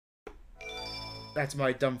That's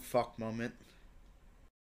my dumb fuck moment.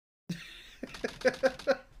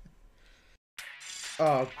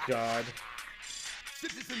 Oh, God.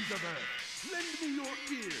 Citizens of Earth, lend me your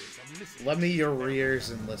ears and listen. Lend me your ears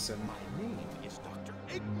and listen. My name is Dr.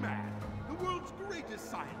 Eggman, the world's greatest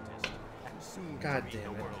scientist, and soon God to be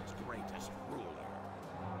damn the it. world's greatest ruler.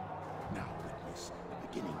 Now witness the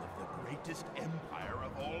beginning of the greatest empire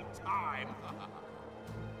of all time.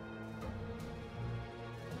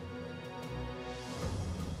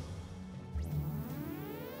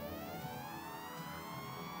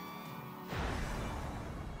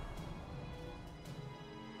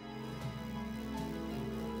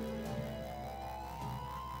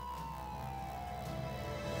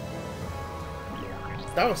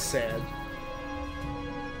 That was sad.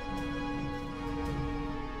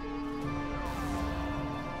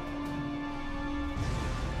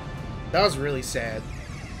 That was really sad.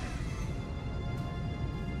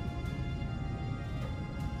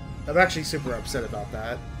 I'm actually super upset about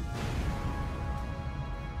that.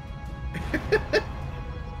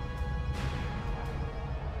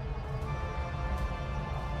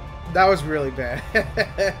 That was really bad.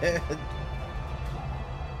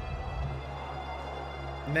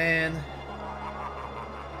 Man.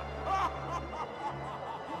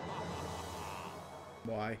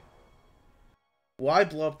 Why? Why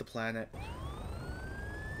blow up the planet?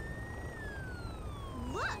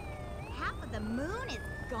 Look! Half of the moon is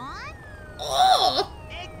gone? Oh!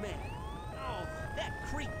 Eggman! Oh, that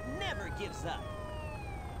creep never gives up.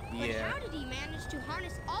 But Yeah. how did he manage to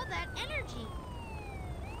harness all that energy?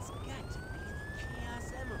 It's got to be the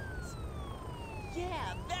Chaos Emeralds.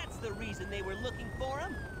 Yeah, that's the reason they were looking for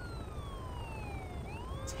him.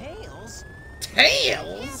 Tails?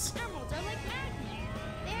 Tails? Chaos emeralds are like magnets.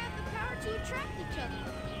 They have the power to attract each other.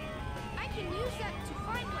 I can use that to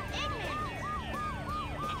find where Eggman is.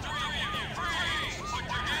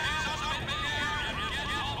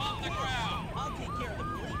 I'll take care of the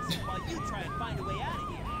police while you try and find a way out of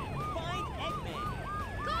here. Find Eggman.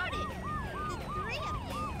 Got it! The three of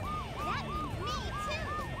you. That means me, too.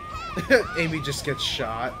 Hey! Amy just gets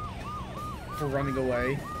shot for running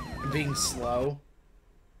away and being slow.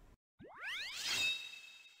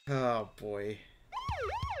 Oh boy.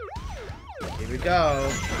 Here we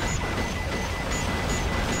go.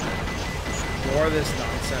 More of this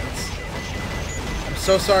nonsense. I'm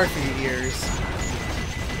so sorry for your ears.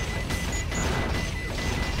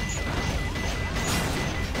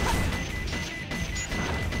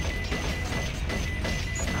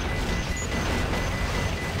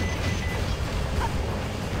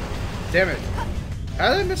 Damn it.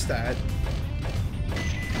 How did I miss that?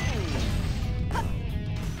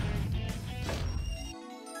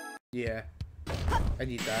 Yeah. I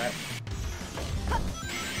need that.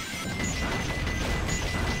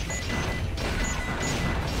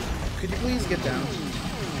 Could you please get down?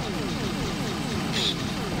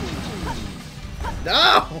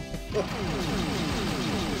 No!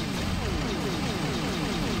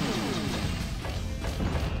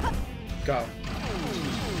 Go.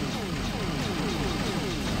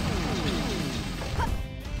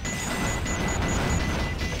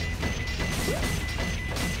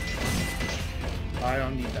 I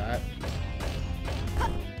don't need that.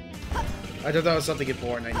 I thought that was something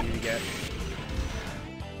important I needed to get.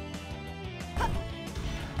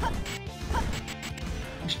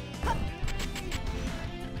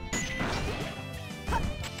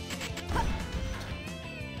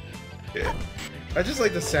 I just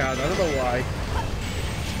like the sound. I don't know why.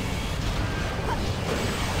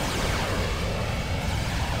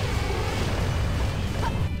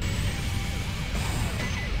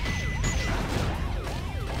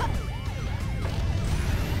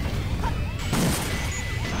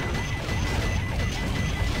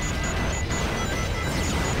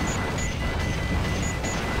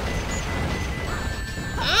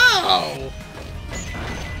 Ow!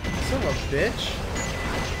 Son of a bitch.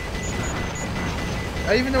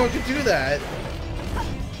 I didn't even know I could do that.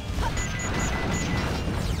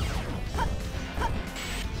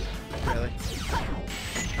 Really?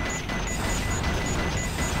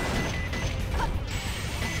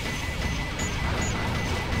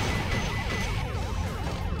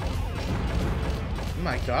 Oh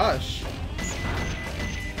my gosh.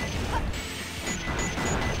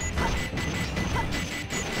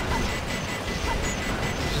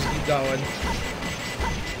 Just keep going.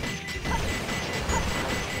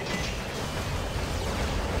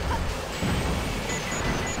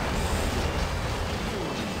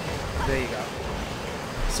 There you go.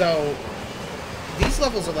 So, these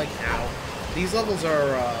levels are like, ow. These levels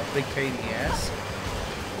are a big pain in the ass.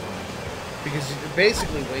 Because you're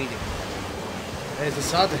basically waiting. Hey, it's a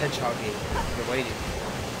Sonic the Hedgehog game. You're waiting.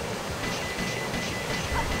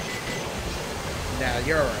 Nah,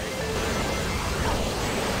 you're alright.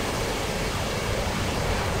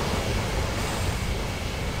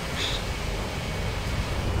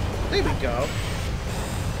 There we go.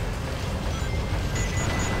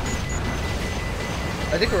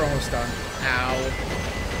 I think we're almost done. Ow.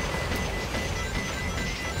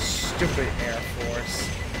 Stupid Air Force.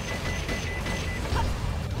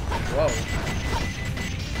 Whoa.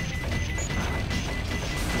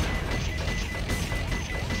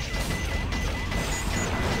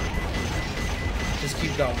 Just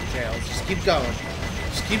keep going, Tails. Just keep going.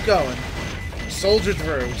 Just keep going. Soldier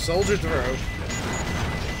through. Soldier through.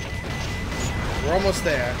 We're almost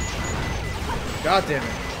there. God damn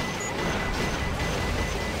it.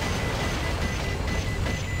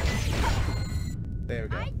 There we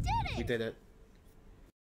go. I did it! We did it.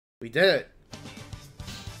 We did it.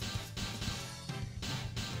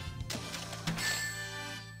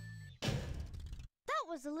 That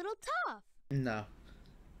was a little tough. No.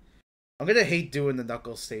 I'm gonna hate doing the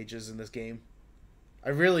Knuckles stages in this game. I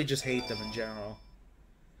really just hate them in general.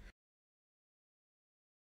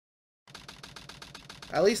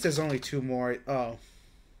 At least there's only 2 more. Oh.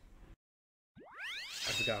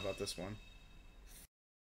 I forgot about this one.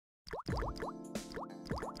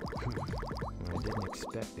 I didn't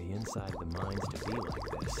expect the inside of the mines to be like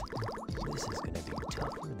this. This is gonna be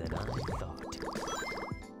tougher than I thought.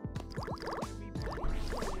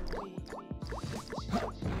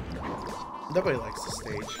 Nobody likes the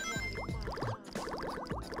stage.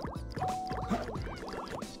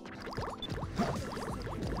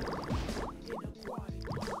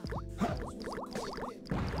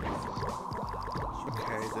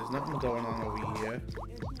 Okay, there's nothing going on over here.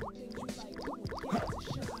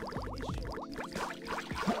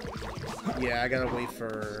 Yeah, I gotta wait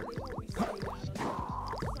for...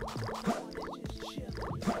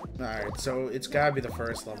 Alright, so it's gotta be the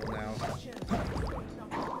first level now.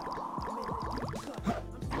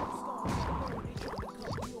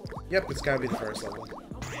 Yep, it's gotta be the first level.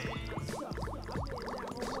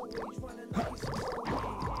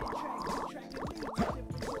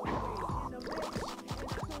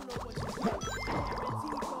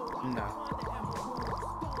 No. No.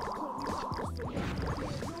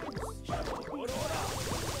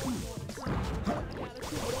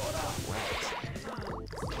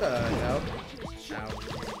 Ow.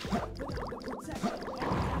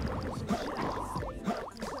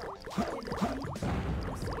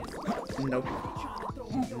 Nope.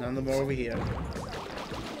 None of them over here.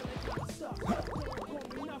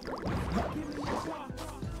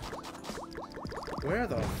 Where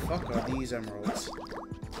the fuck are these emeralds?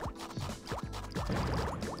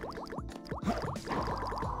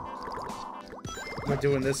 We're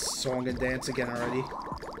doing this song and dance again already.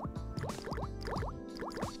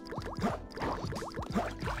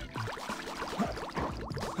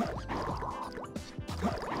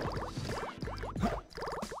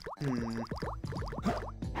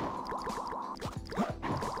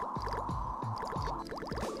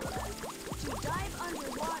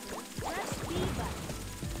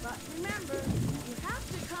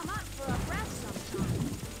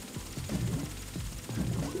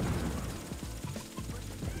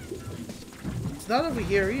 Not over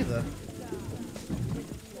here either.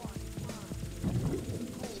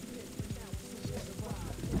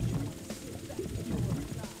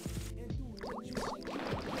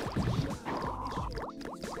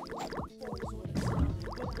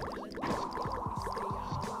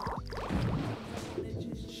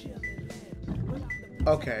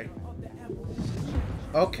 Okay.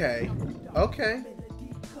 Okay. Okay.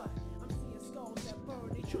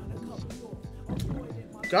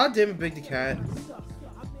 God damn it, Big the Cat.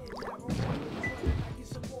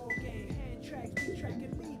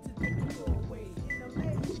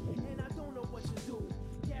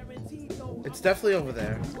 It's definitely over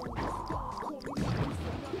there.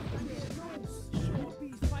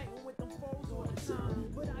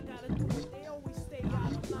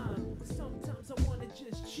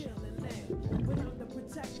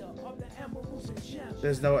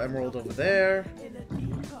 There's no emerald over there.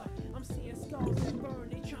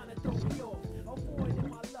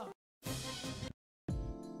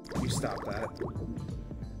 You stop that.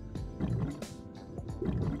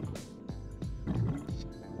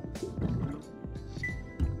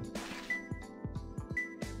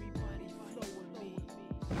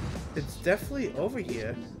 It's definitely over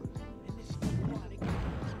here.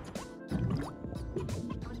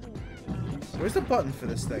 Where's the button for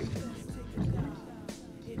this thing?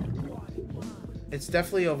 It's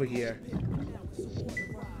definitely over here.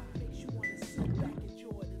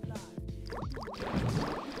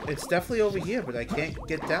 It's definitely over here, but I can't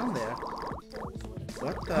get down there.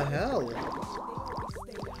 What the hell?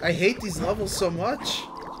 I hate these levels so much.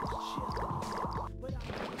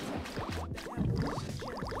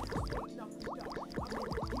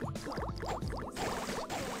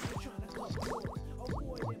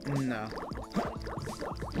 No.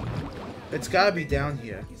 It's gotta be down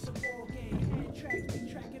here.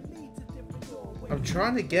 I'm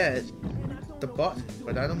trying to get the button,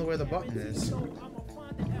 but I don't know where the button is.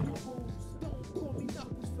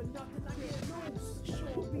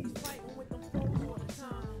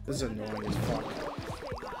 This is annoying as fuck.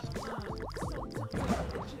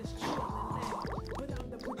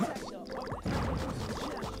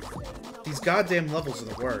 These goddamn levels are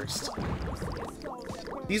the worst.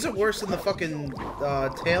 These are worse than the fucking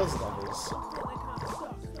Tails levels.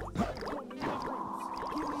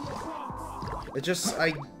 It just,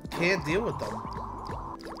 I can't deal with them.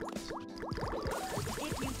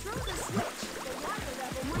 If you throw the switch, the water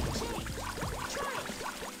level might change. Try it.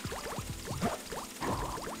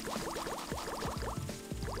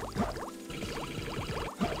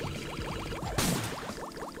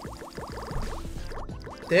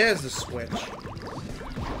 There's the switch.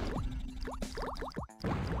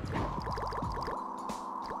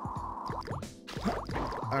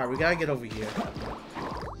 Alright, we gotta get over here.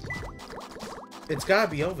 It's gotta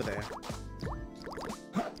be over there.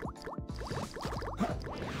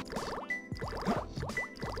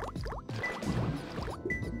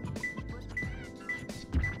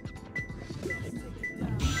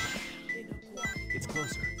 It's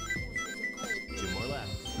closer. 2 more left.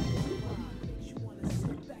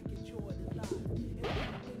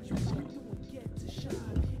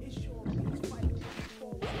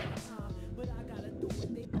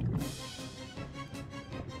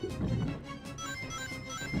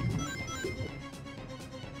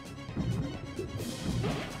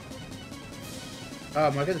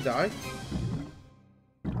 Am I gonna die?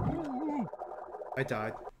 I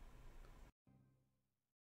died.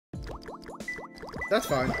 That's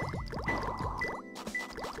fine.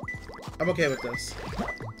 I'm okay with this.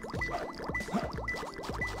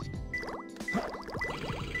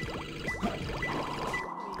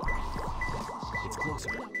 It's closer.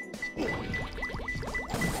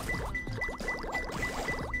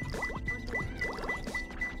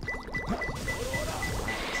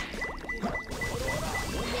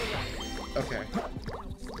 Okay.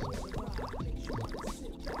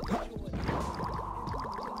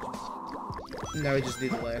 Now we just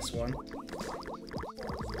need the last one.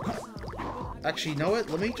 Actually, you know what?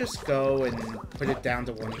 Let me just go and put it down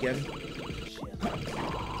to 1 again.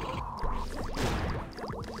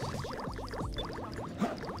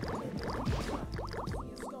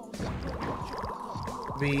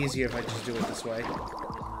 It'll be easier if I just do it this way.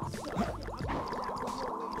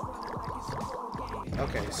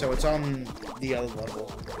 Okay, so it's on the other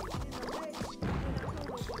level.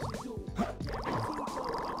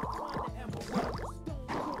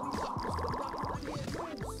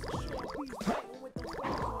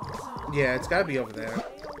 Yeah, it's gotta be over there.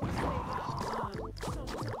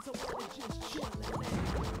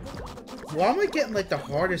 Why am I getting, like, the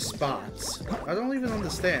hardest spots? I don't even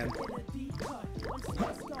understand.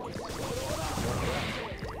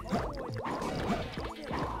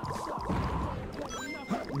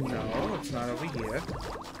 No, it's not over here.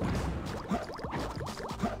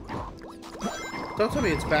 Don't tell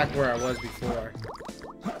me it's back where I was before.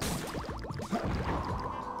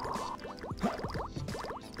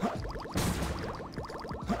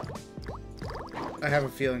 I have a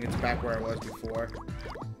feeling it's back where I was before.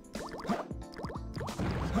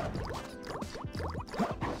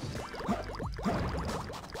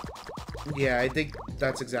 Yeah, I think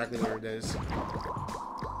that's exactly where it is.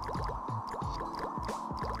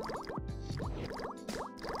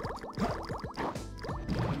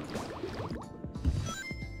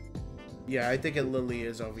 Yeah, I think it literally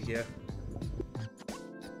is over here.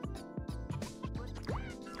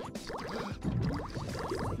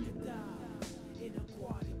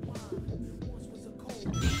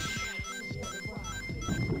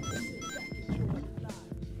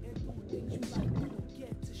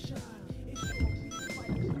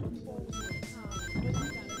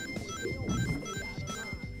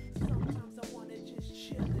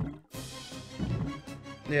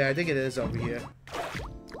 Yeah, I think it is over here.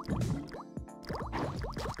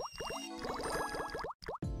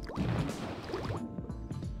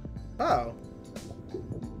 Oh.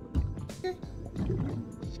 Okay.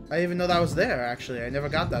 I didn't even know that was there, actually. I never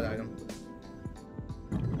got that item.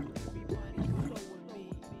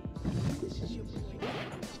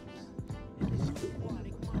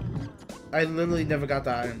 I literally never got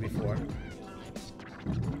the item before.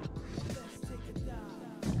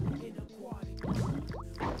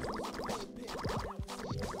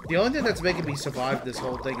 The only thing that's making me survive this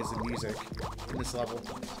whole thing is the music in this level.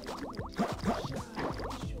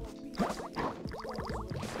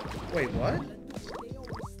 Wait, what?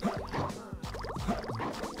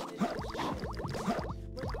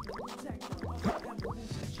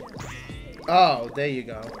 Oh, there you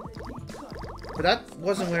go. But that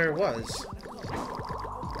wasn't where it was.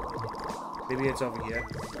 Maybe it's over here.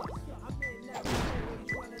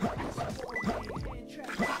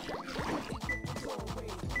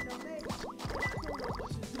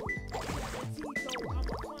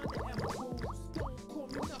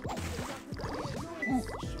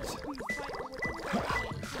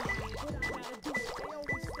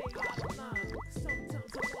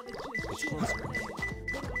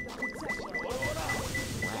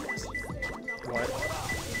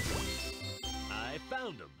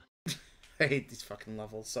 I hate these fucking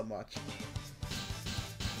levels so much.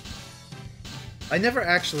 I never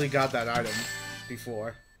actually got that item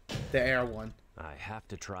before. The air one. I have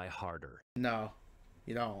to try harder. No,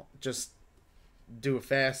 you don't. Just do it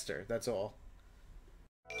faster, that's all.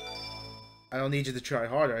 I don't need you to try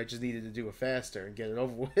harder, I just needed to do it faster and get it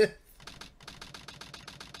over with.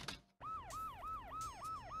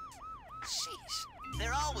 Sheesh.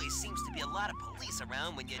 There always seems to be a lot of police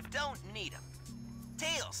around when you don't need them.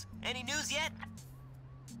 Tails, any news yet?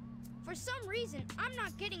 For some reason, I'm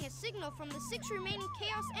not getting a signal from the 6 remaining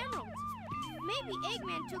Chaos Emeralds. Maybe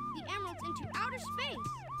Eggman took the emeralds into outer space.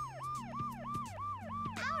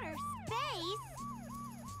 Outer space?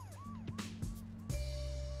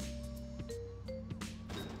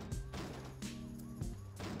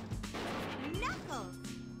 Knuckles!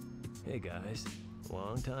 Hey guys,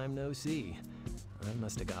 long time no see. I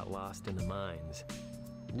must have got lost in the mines.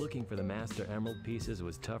 Looking for the Master Emerald pieces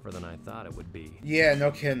was tougher than I thought it would be. Yeah,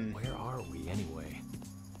 no kidding. Where are we anyway?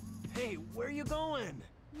 Hey, where are you going?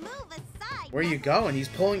 Move aside! Where are you going?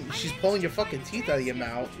 She's pulling your fucking teeth out of your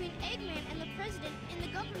mouth. Between Eggman and the President in the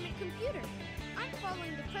government computer. I'm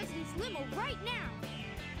following the President's limo right now.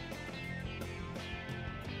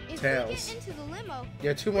 If Tails. we get into the limo,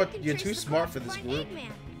 You're too smart for this group.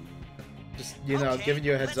 Eggman. Just, you know, Okay, giving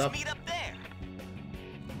you a heads up. Let's meet up there.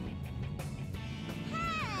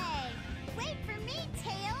 Hey! Wait for me,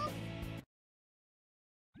 Tails!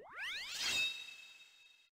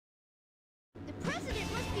 The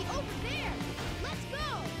President must be over there. Let's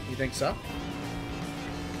go. You think so?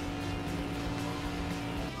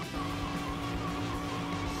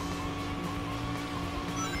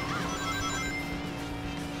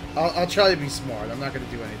 I'll try to be smart. I'm not gonna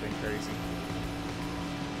do anything crazy.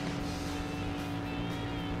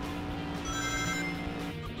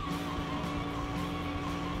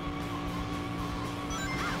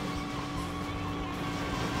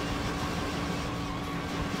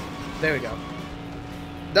 There we go.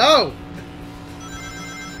 No!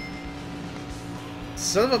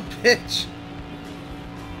 Son of a bitch!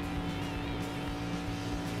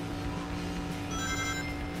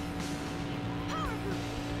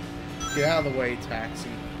 Get out of the way, taxi.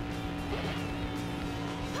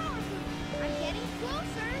 I'm getting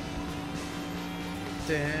closer.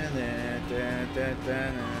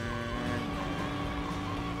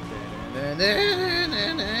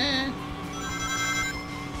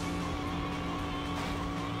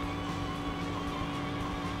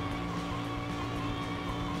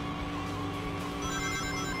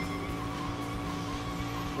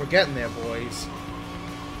 We're getting there, boys.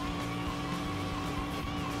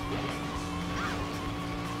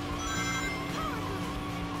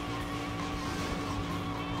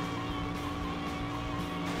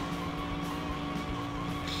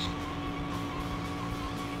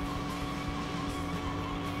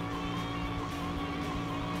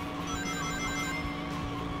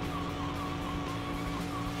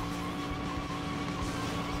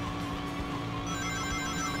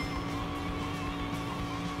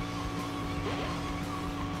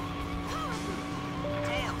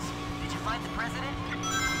 Tails, did you find the President?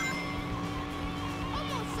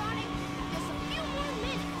 Almost, Sonic. Just a few more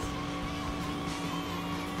minutes.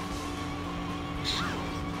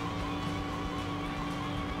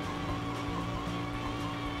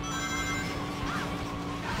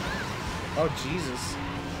 Oh, Jesus.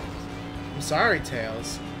 I'm sorry,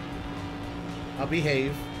 Tails. I'll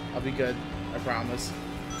behave. I'll be good. I promise.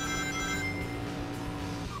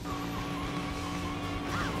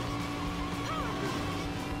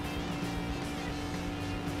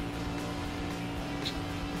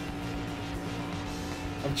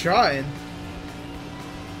 I'm trying.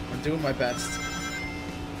 I'm doing my best.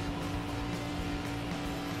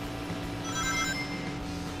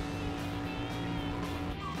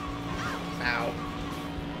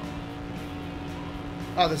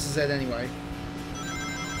 Oh, this is it anyway.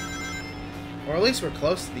 Or at least we're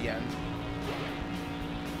close to the end.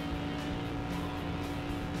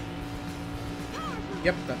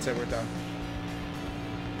 Yep, that's it, we're done.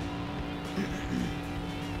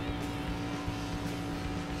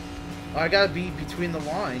 I gotta be between the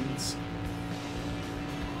lines.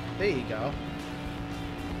 There you go.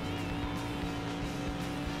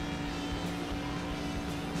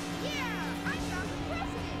 Yeah, I found the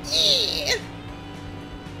president. Yeah.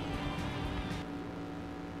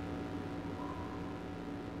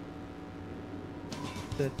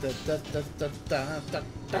 Da, da, da, da, da, da, da,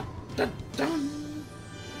 da, da, dun.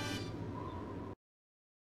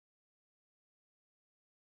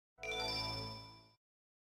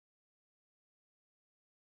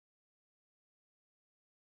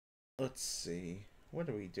 Let's see. What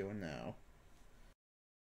are we doing now?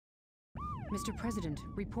 Mr. President,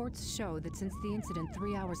 reports show that since the incident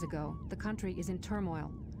 3 hours ago, the country is in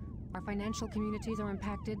turmoil. Our financial communities are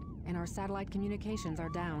impacted, and our satellite communications are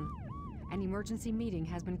down. An emergency meeting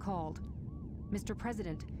has been called. Mr.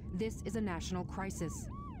 President, this is a national crisis.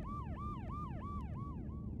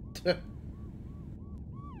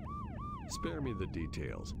 Spare me the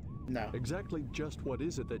details. No. Exactly just what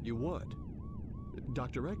is it that you want?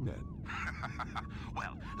 Dr. Eggman.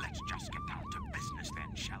 Well, let's just get down to business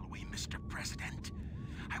then, shall we, Mr. President?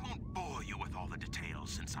 I won't bore you with all the details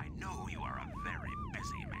since I know you are a very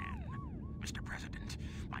busy man. Mr. President,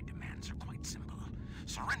 my demands are quite simple.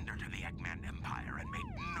 Surrender to the Eggman Empire and make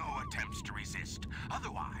no attempts to resist.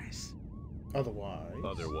 Otherwise, Otherwise,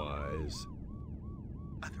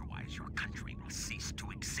 your country will cease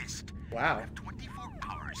to exist. Wow. You have 24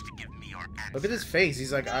 hours to give me your answer. Look at his face.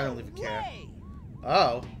 He's like, I don't even care. Way!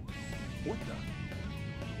 Oh. what the?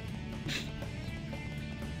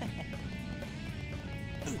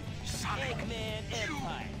 Sonic, Eggman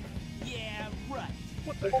Empire. Yeah, right.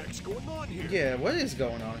 What the heck's going on here? Yeah, what is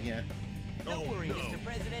going on here? Don't worry, no. Mr.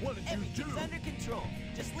 President. What did you Everything's do? under control.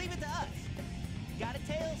 Just leave it to us. Got it,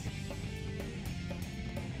 Tails?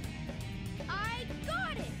 I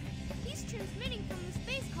got it. He's transmitting from the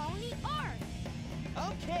space colony Ark.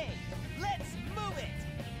 Okay, let's move it.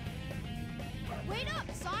 Wait up,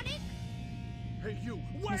 Sonic. Hey, you,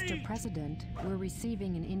 wait! Mr. President, we're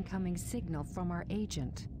receiving an incoming signal from our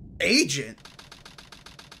agent. Agent?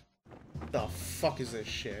 The fuck is this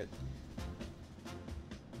shit?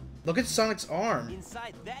 Look at Sonic's arm.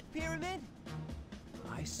 Inside that pyramid?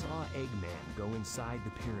 I saw Eggman go inside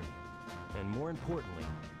the pyramid. And more importantly,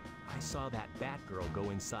 I saw that Batgirl go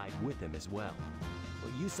inside with him as well.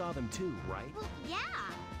 Well, you saw them too, right? Well, yeah.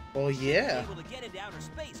 Well, yeah. Able to get into outer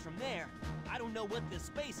space from there. I don't know what this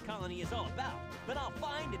space colony is all about, but I'll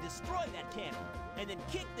find and destroy that cannon, and then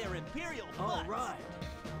kick their Imperial butts. All right.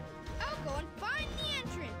 I'll go and find the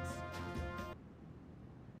entrance.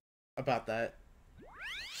 About that.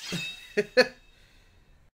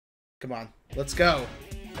 Come on, let's go.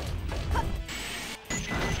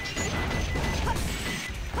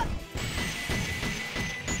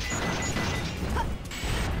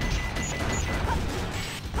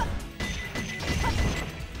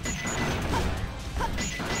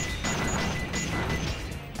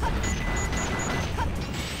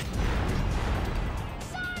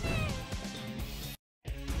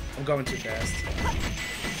 I'm going too fast.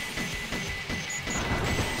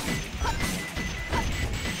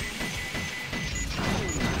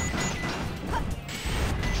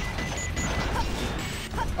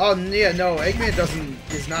 Oh yeah, no,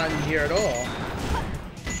 Eggman is not in here at all.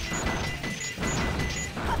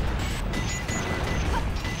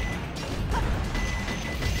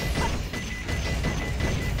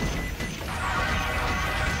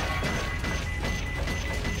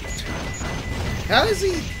 How does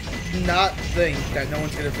he not think that no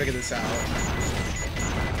one's gonna figure this out?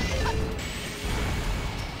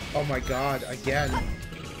 Oh my god, again.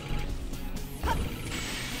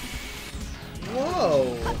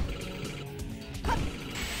 Whoa!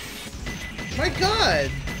 My god!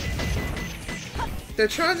 They're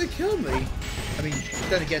trying to kill me. I mean,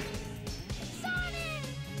 then again...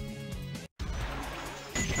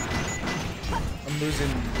 I'm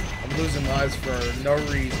losing lives for no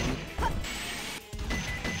reason.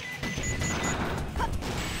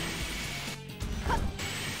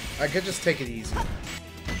 I could just take it easy.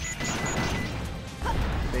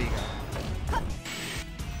 There you go.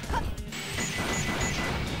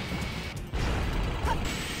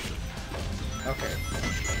 Okay.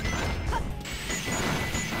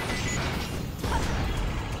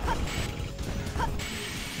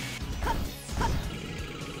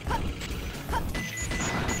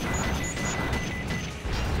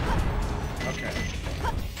 Okay.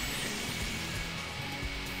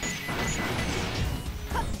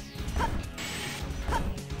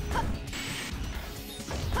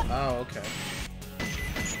 Oh, okay.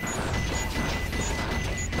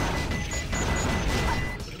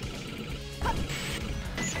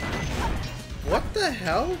 What the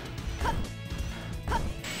hell?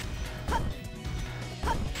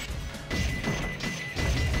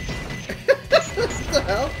 What the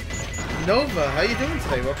hell? Nova, how you doing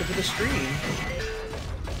today? Welcome to the stream.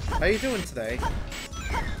 How you doing today?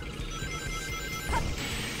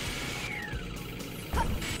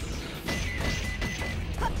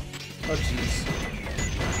 Oh, jeez.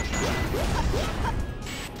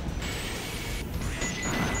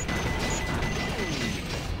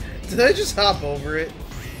 Did I just hop over it?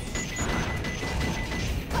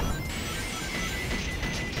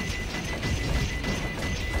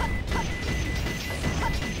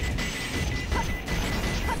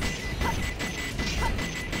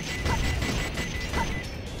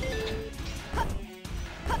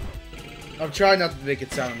 I'm trying not to make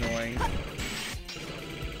it sound annoying.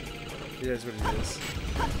 It is what it is.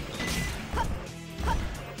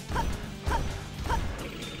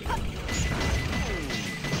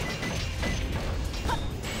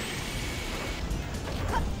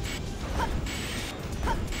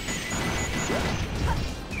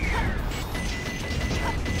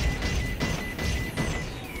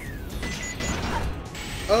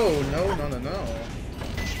 Oh, no, no, no, no.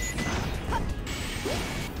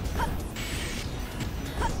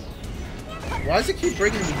 Why does it keep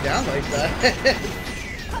bringing me down like that?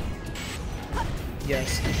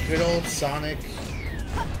 Yes, good old Sonic.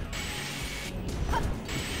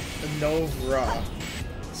 Nova.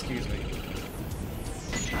 Excuse me.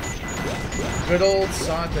 Good old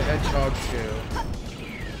Sonic the Hedgehog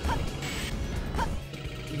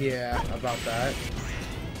 2. Yeah, about that.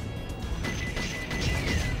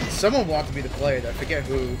 Someone wanted me to play it, I forget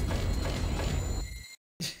who.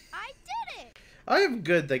 I did it! I am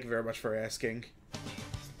good, thank you very much for asking.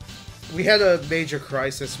 We had a major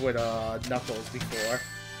crisis with Knuckles before.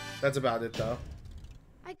 That's about it, though.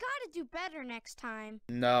 I gotta do better next time.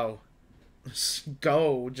 No. Just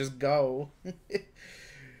go. Just go.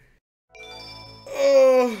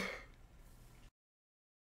 Oh.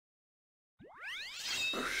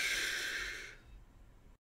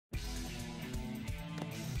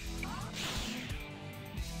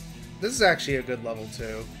 This is actually a good level,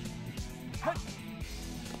 too.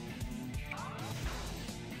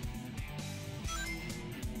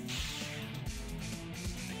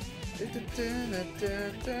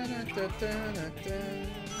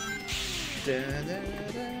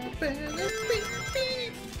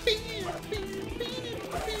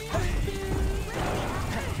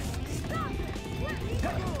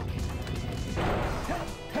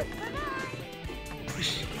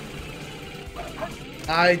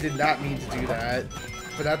 I did not mean to do that,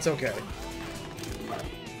 but that's okay.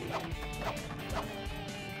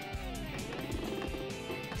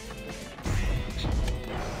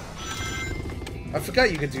 I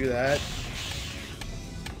forgot you could do that.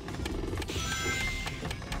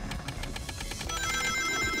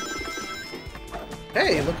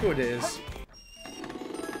 Hey, look who it is.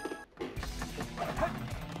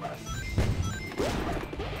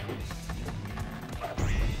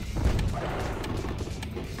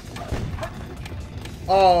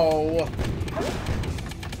 Oh.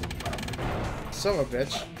 Son of a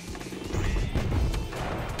bitch.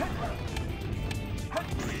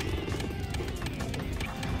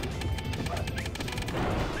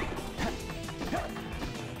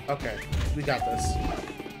 Okay, we got this.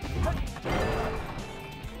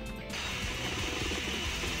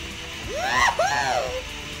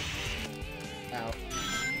 Ow.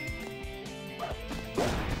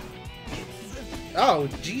 Oh,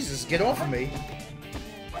 Jesus, get off of me.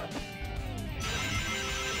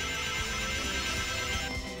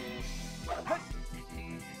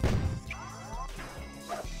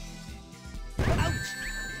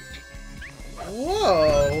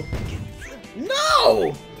 Whoa!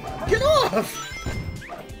 No! Get off!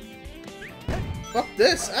 Fuck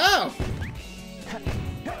this! Ow!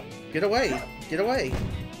 Get away! Get away!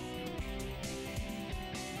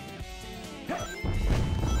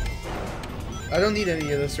 I don't need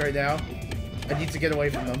any of this right now. I need to get away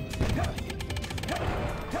from them.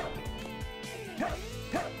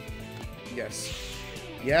 Yes.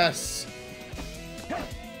 Yes!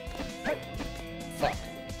 Fuck.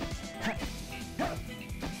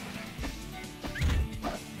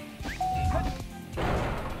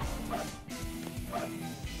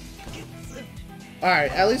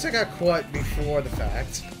 Alright, at least I got caught before the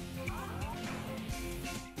fact.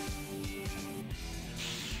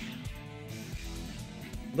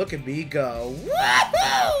 Look at me go.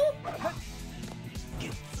 Woohoo!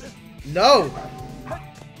 No!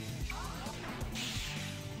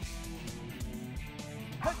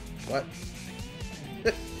 What?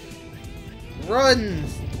 Run!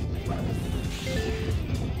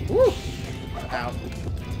 Woo! Ow.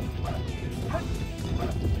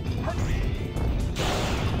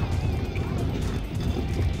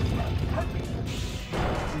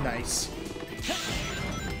 Nice.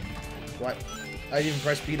 What? I didn't even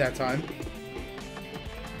press B that time.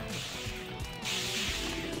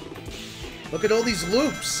 Look at all these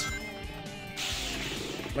loops!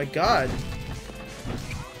 My god.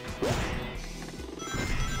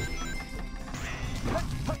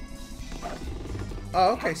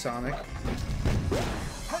 Oh, okay, Sonic.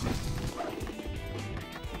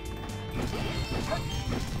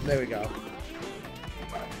 There we go.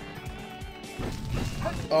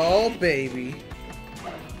 Oh, baby.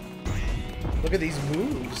 Look at these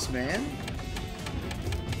moves, man.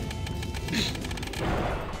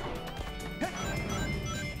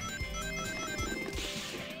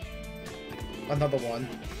 Another one.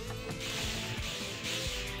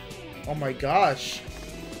 Oh my gosh.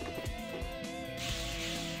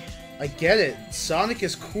 I get it. Sonic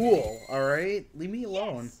is cool, alright? Leave me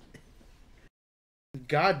alone. Yes.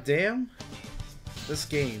 God damn. This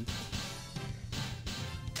game.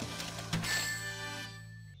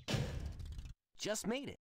 Just made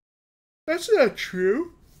it. That's not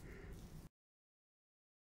true.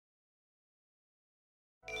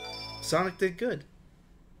 Sonic did good.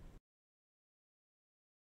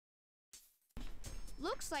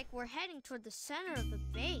 Looks like we're heading toward the center of the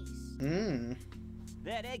base.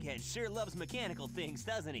 That egghead sure loves mechanical things,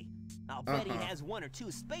 doesn't he? I'll bet he has 1 or 2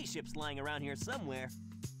 spaceships lying around here somewhere.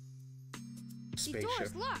 The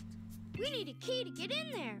door's locked. We need a key to get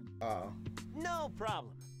in there. Oh. No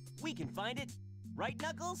problem. We can find it. Right,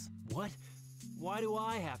 Knuckles? What? Why do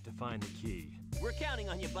I have to find the key? We're counting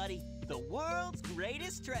on you, buddy. The world's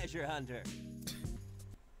greatest treasure hunter.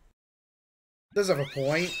 Does have a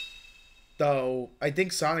point. Though, I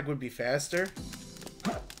think Sonic would be faster.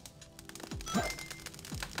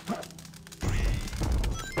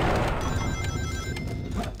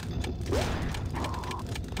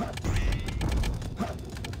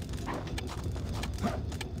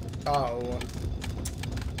 Oh.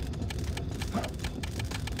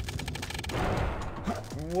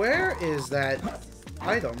 Where is that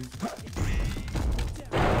item?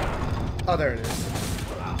 Oh, there it is.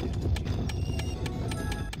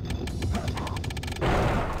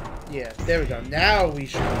 Yeah, there we go. Now we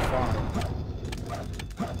should be fine.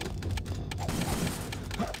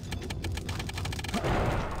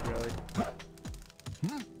 Really?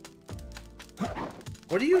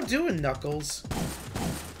 What are you doing, Knuckles?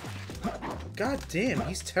 God damn,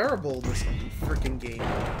 he's terrible in this freaking game.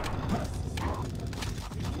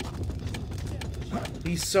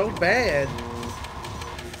 He's so bad.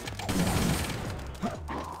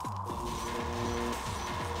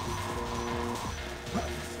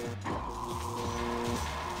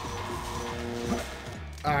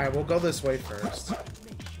 Alright, we'll go this way first.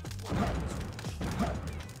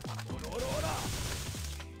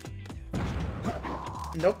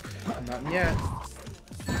 Nope, not yet.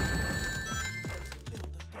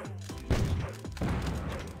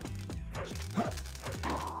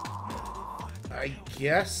 I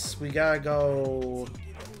guess we gotta go...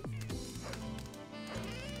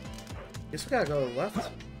 Guess we gotta go to the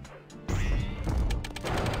left.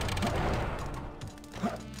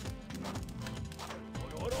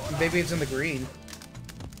 Maybe it's in the green.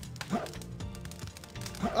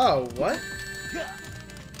 Oh, what?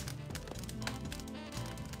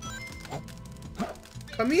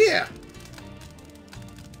 Come here!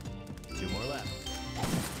 2 more left.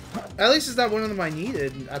 At least it's not one of them I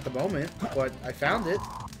needed at the moment, but I found it.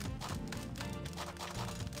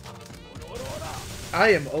 I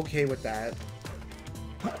am okay with that.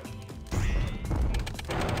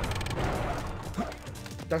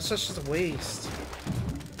 That's such a waste.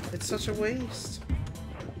 It's such a waste.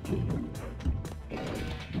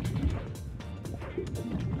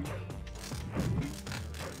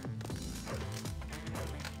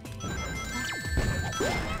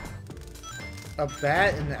 A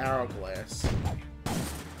bat and the hourglass.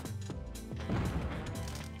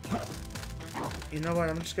 You know what?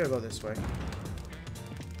 I'm just gonna go this way.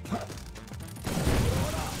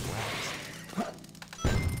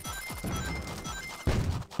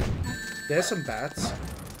 There's some bats.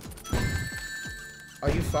 Are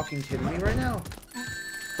you fucking kidding me right now?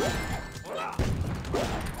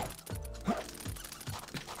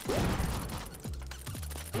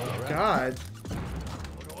 God.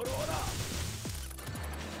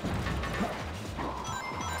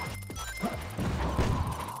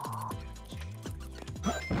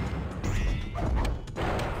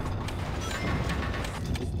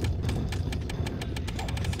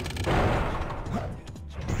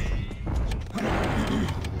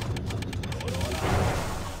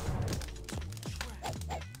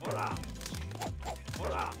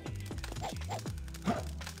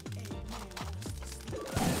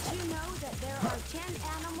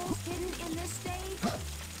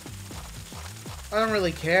 I don't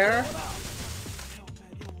really care.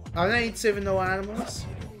 I ain't saving no animals.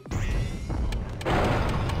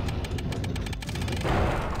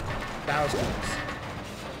 That was close.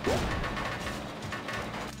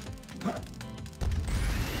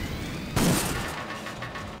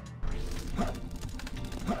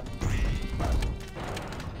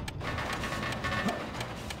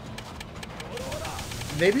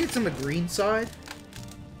 Maybe it's on the green side?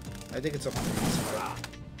 I think it's on the green side.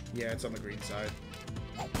 Yeah, it's on the green side.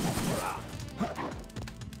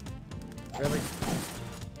 Really?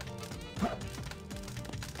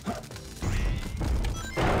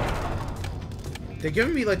 They're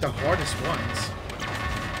giving me, like, the hardest ones.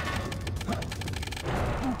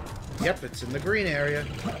 Yep, it's in the green area.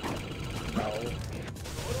 No.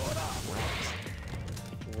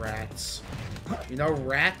 Rats. You know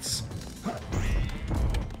rats?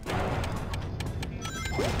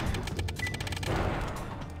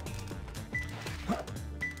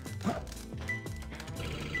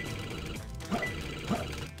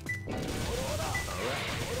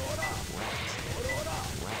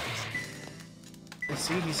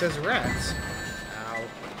 See, he says rats. Ow.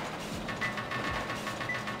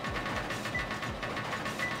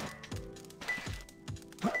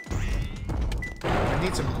 I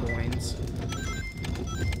need some coins.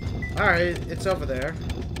 Alright, it's over there.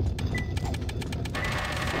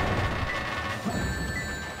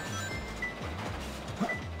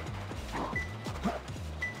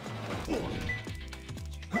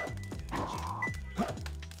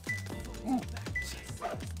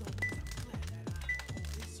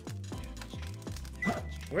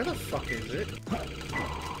 Where the fuck is it?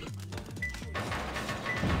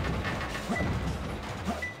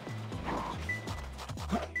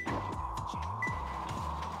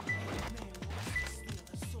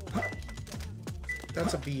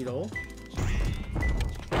 That's a beetle.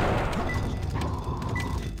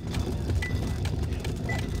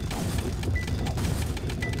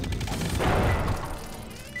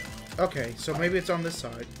 Okay, so maybe it's on this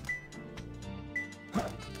side.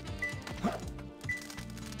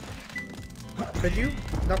 Could you,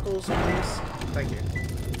 Knuckles, please? Thank you.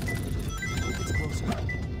 It's closer.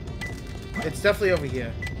 It's definitely over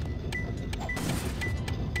here.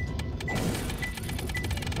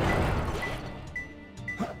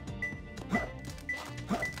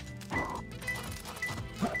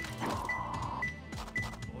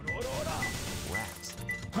 Rats.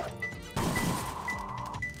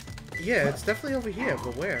 Yeah, it's definitely over here,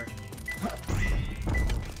 but where?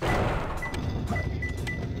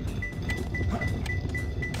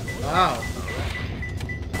 Wow.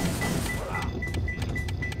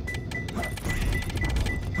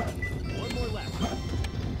 One more left.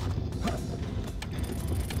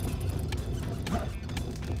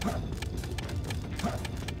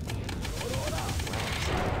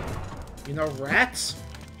 You know rats?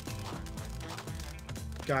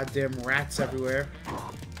 Goddamn rats everywhere.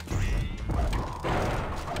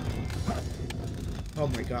 Oh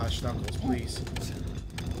my gosh, Knuckles, please.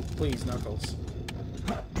 Please, Knuckles.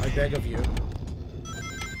 I beg of you.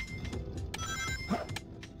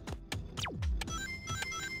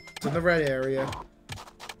 It's in the red area.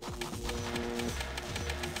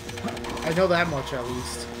 I know that much at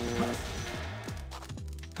least.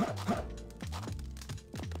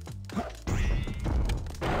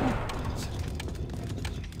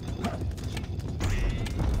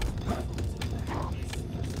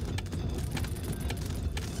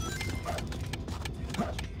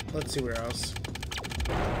 Let's see where else.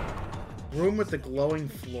 Room with the glowing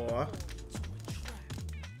floor.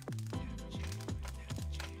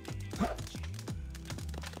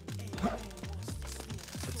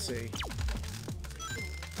 Let's see.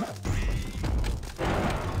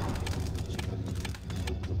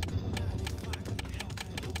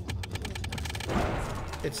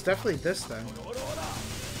 It's definitely this then.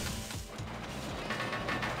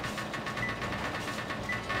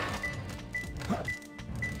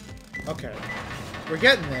 Okay. We're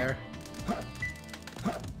getting there.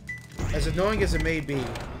 As annoying as it may be.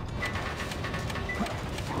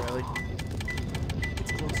 Really?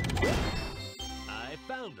 It's closer. I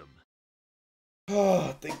found him.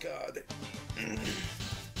 Oh, thank God.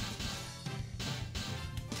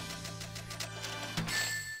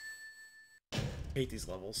 I hate these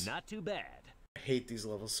levels. Not too bad. I hate these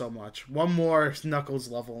levels so much. One more Knuckles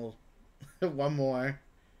level. One more.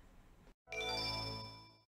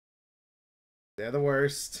 They're the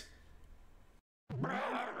worst.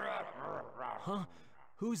 Huh?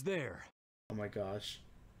 Who's there? Oh my gosh.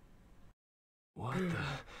 What the?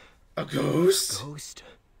 A ghost? Ghost?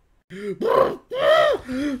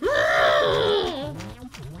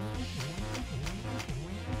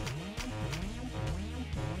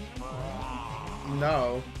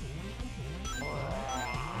 No.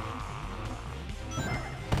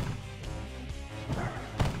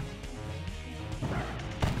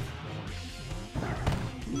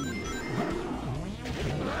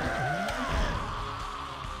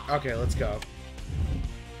 Okay, let's go.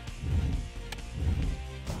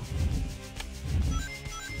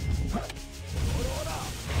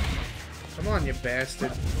 Come on, you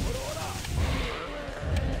bastard.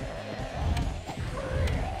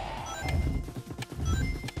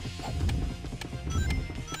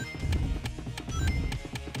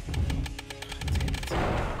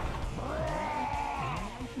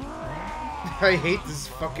 I hate this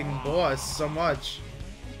fucking boss so much.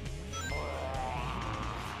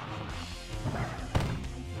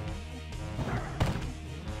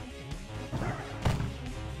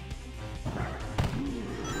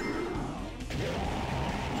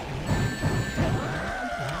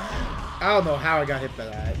 I don't know how I got hit by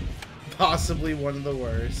that. Possibly one of the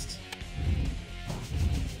worst.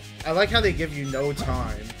 I like how they give you no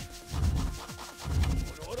time.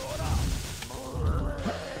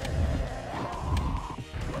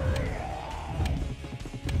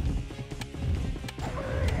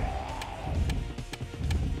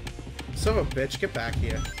 Son of a bitch, get back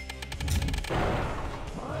here.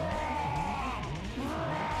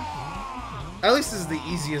 At least this is the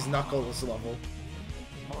easiest Knuckles level.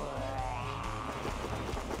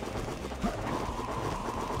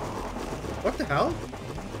 What the hell?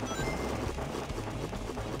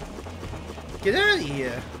 Get out of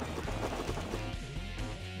here!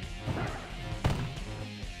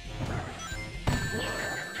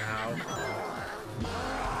 Ow.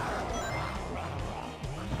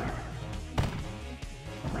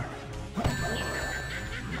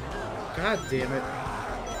 God damn it.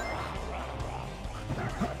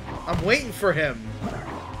 I'm waiting for him.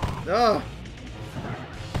 Ugh.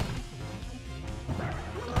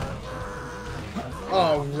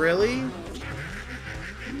 Oh, really?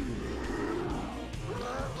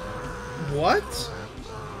 What?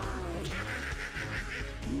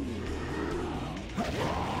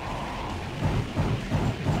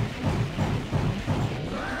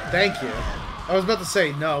 Thank you. I was about to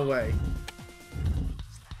say, no way.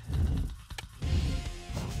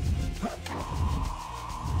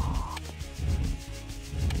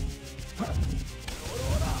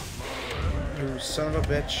 You son of a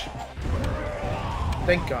bitch.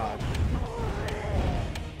 Thank God.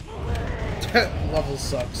 That level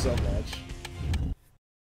sucks so much.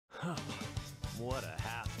 What a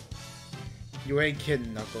hassle. You ain't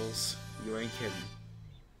kidding, Knuckles. You ain't kidding.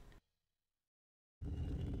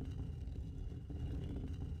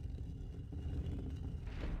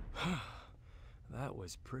 That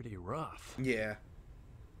was pretty rough. Yeah.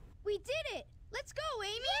 We did it! Let's go,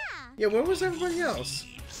 Amy! Yeah, where was everybody else?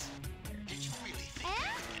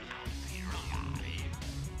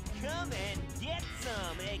 Come and get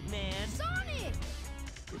some, Eggman. Sonic!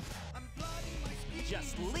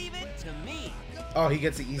 Just leave it to me. Oh, he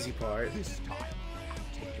gets the easy part. This time, I'll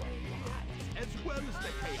take your lives as well as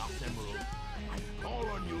the Chaos Emerald. I call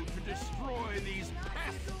on you to destroy these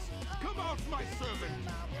pests. Come out, my servant.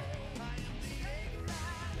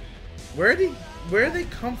 Where did they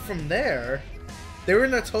come from there? They were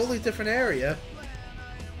in a totally different area.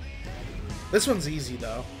 This one's easy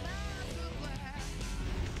though.